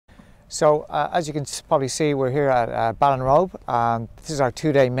So as you can probably see, we're here at Ballinrobe. This is our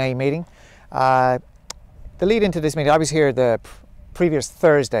two-day May meeting. The lead into this meeting, I was here the previous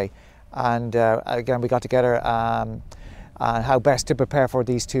Thursday, and again we got together on how best to prepare for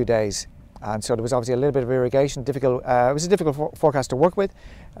these 2 days. And so there was obviously a little bit of irrigation. It was a difficult forecast to work with.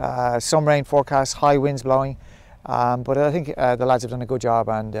 Some rain forecasts, high winds blowing, but I think the lads have done a good job,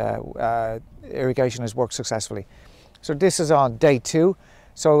 and irrigation has worked successfully. So this is on day 2.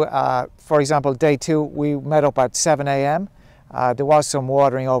 So for example, day 2 we met up at 7 a.m. There was some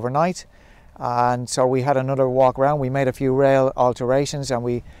watering overnight, and so we had another walk around. We made a few rail alterations, and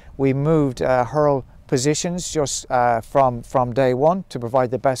we moved hurl positions just from day 1 to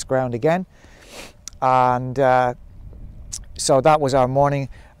provide the best ground again. And so that was our morning.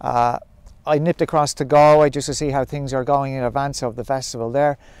 I nipped across to Galway just to see how things are going in advance of the festival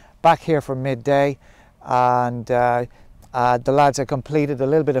there. Back here for midday, and the lads had completed a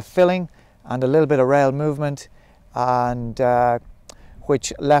little bit of filling and a little bit of rail movement, and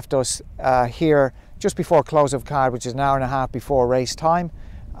which left us here just before close of card, which is an hour and a half before race time.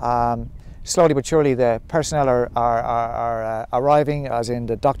 Slowly but surely the personnel are arriving, as in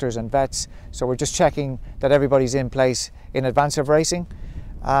the doctors and vets, so we're just checking that everybody's in place in advance of racing.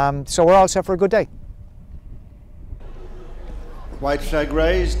 So we're all set for a good day. White flag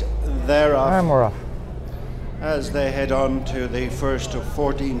raised, they're off. And we're off. As they head on to the first of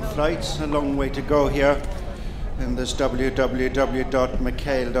 14 flights. A long way to go here in this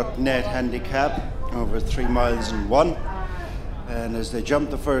www.mchale.net handicap, over 3 miles and 1. And as they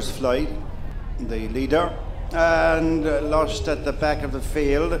jump the first flight, the leader, and lost at the back of the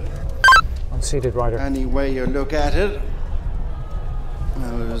field. Unseated rider. Any way you look at it.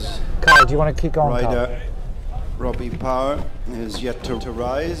 Carl, do you want to keep going, rider Carl? Robbie Power is yet to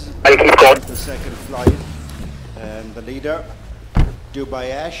rise. The second flight, and the leader,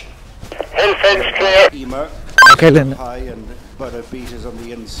 Dubai Ash. Emer. Okay, Lynn. High and Butter Beat is on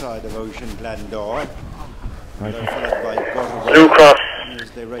the inside of Ocean Glandor. Right. Followed by Blue Cross. As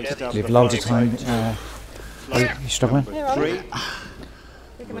they raced up. We've loads of time. You struggling? 3.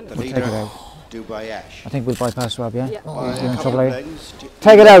 With the leader, Dubai Ash. I think we'll bypass Rob, yeah? You're in trouble, are you?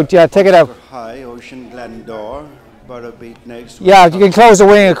 Take it out, yeah, take it out. High, Ocean Glandor. Butter Beat next. Yeah, you can close the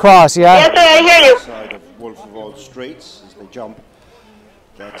wing across, yeah? Yes, sir, I hear you. Side of Wolf of All Streets as they jump.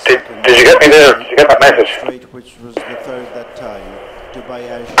 Did you get me there? Did you get that message? Straight, which was the third that time. Dubai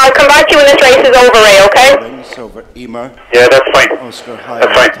Ash. I'll come back to you when this race is over, Ray, okay? Over Emer. Yeah, that's fine. Oscar High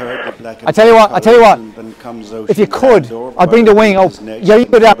that's fine. Third, the black I tell you what, if you could, I'll bring the wing up. Yeah, you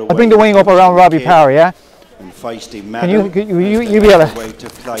put I'll bring the wing up around Robbie Power, yeah? And Feisty Can you be able to? Way to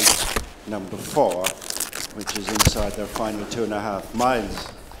flight number 4, which is inside their final 2.5 miles.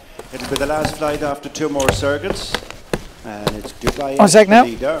 It'll be the last flight after 2 more circuits, and it's Dubai Ash, the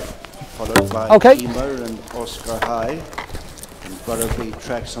leader, followed by Emer and Oscar High. And Butterbeat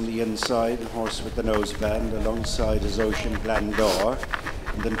tracks on the inside, horse with the noseband, alongside his Ocean Glandor,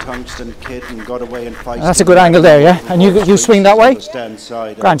 and then Tungsten Kid and got away and Feisty. That's a good angle there, yeah? And you swing that way?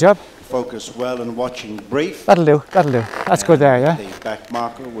 Grand job. Focus well and watching brief. That'll do, that'll do. That's good there, yeah? The back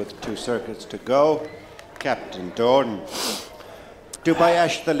marker with 2 circuits to go, Captain Dorn. Dubai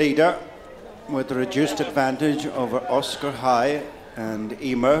Ash the leader, with a reduced advantage over Oscar High and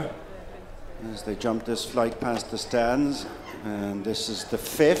Emer, as they jump this flight past the stands. And this is the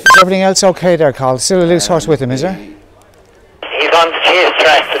 5th. Is everything else okay there, Carl? Still a loose horse with him, is there? He's on the chase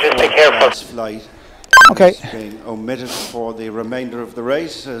track, so just be careful. Last flight. Okay. Being omitted for the remainder of the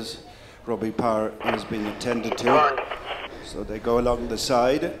race, as Robbie Power is being attended to. So they go along the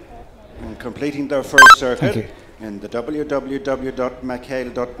side and completing their first circuit in the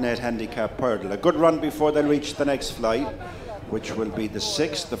www.mchale.net handicap hurdle. A good run before they reach the next flight, which will be the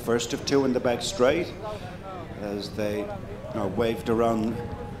 6th, the first of 2 in the back straight, as they are waved around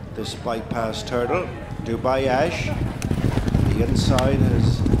this bypass hurdle. Dubai Ash, the inside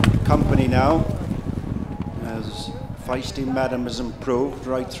has company now, as Feisty Madam has improved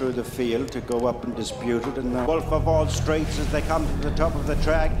right through the field to go up and dispute it. And the Wolf of All Streets as they come to the top of the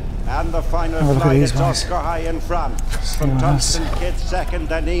track. And the final flight, it's Oscar High in front. From Tungsten Kid second,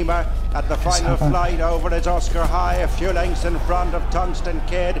 then Emer at the final flight over is Oscar High, a few lengths in front of Tungsten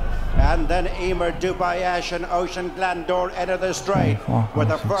Kid. And then Emer, Dubai Ash and Ocean Glandor enter the straight. With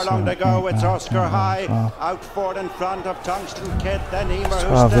a furlong to go, it's Oscar High out forward in front of Tungsten Kid. Then Emer,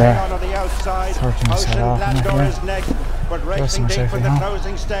 who's staying on the outside. Ocean Glandor is next, but racing deep in the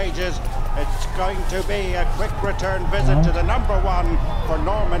closing stages. It's going to be a quick return visit to the number 1 for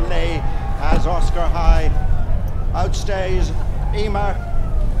Norman Lee, as Oscar High outstays Emer.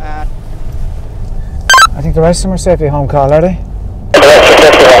 I think the rest of them are safely home, Carl, are they?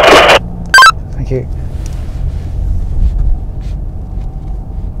 Thank you.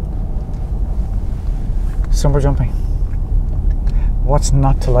 Summer jumping. What's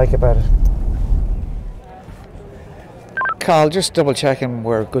not to like about it? Carl, just double checking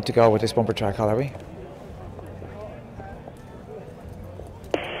we're good to go with this bumper track, are we?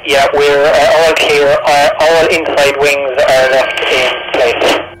 Yeah, we're all clear. All inside wings are left in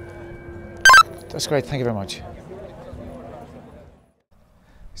place. That's great, thank you very much.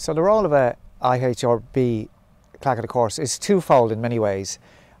 So the role of a IHRB Clerk of the Course is twofold in many ways.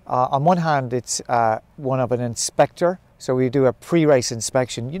 On one hand, it's one of an inspector, so we do a pre-race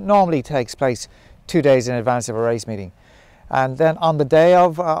inspection. It normally takes place 2 days in advance of a race meeting. And then on the day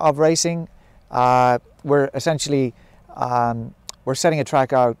of racing, we're essentially we're setting a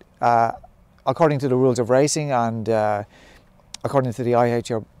track out according to the rules of racing and according to the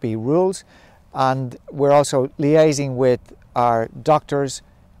IHRB rules. And we're also liaising with our doctors,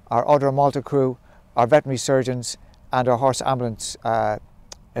 our other Malta crew, our veterinary surgeons and our horse ambulance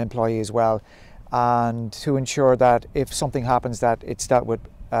employee as well, and to ensure that if something happens that it's dealt with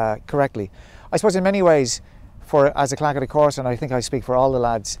correctly. I suppose in many ways, as a Clerk of the Course, and I think I speak for all the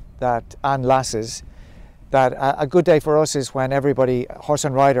lads and lasses, that a good day for us is when everybody, horse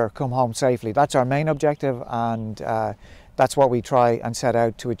and rider, come home safely. That's our main objective, and that's what we try and set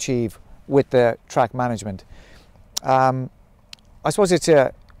out to achieve with the track management. I suppose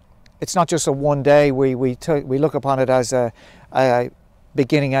it's not just a one day. We look upon it as a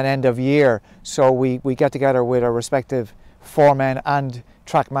beginning and end of year. So we get together with our respective foremen and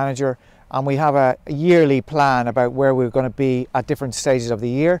track manager, and we have a yearly plan about where we're going to be at different stages of the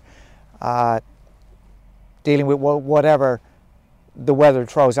year, dealing with whatever the weather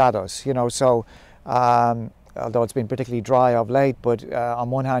throws at us. You know, so although it's been particularly dry of late, but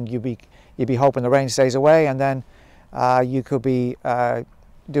on one hand you'd be hoping the rain stays away, and then you could be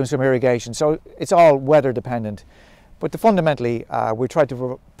doing some irrigation. So it's all weather dependent. But fundamentally, we try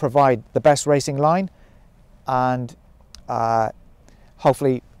to provide the best racing line, and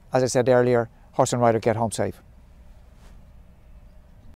hopefully, as I said earlier, horse and rider get home safe.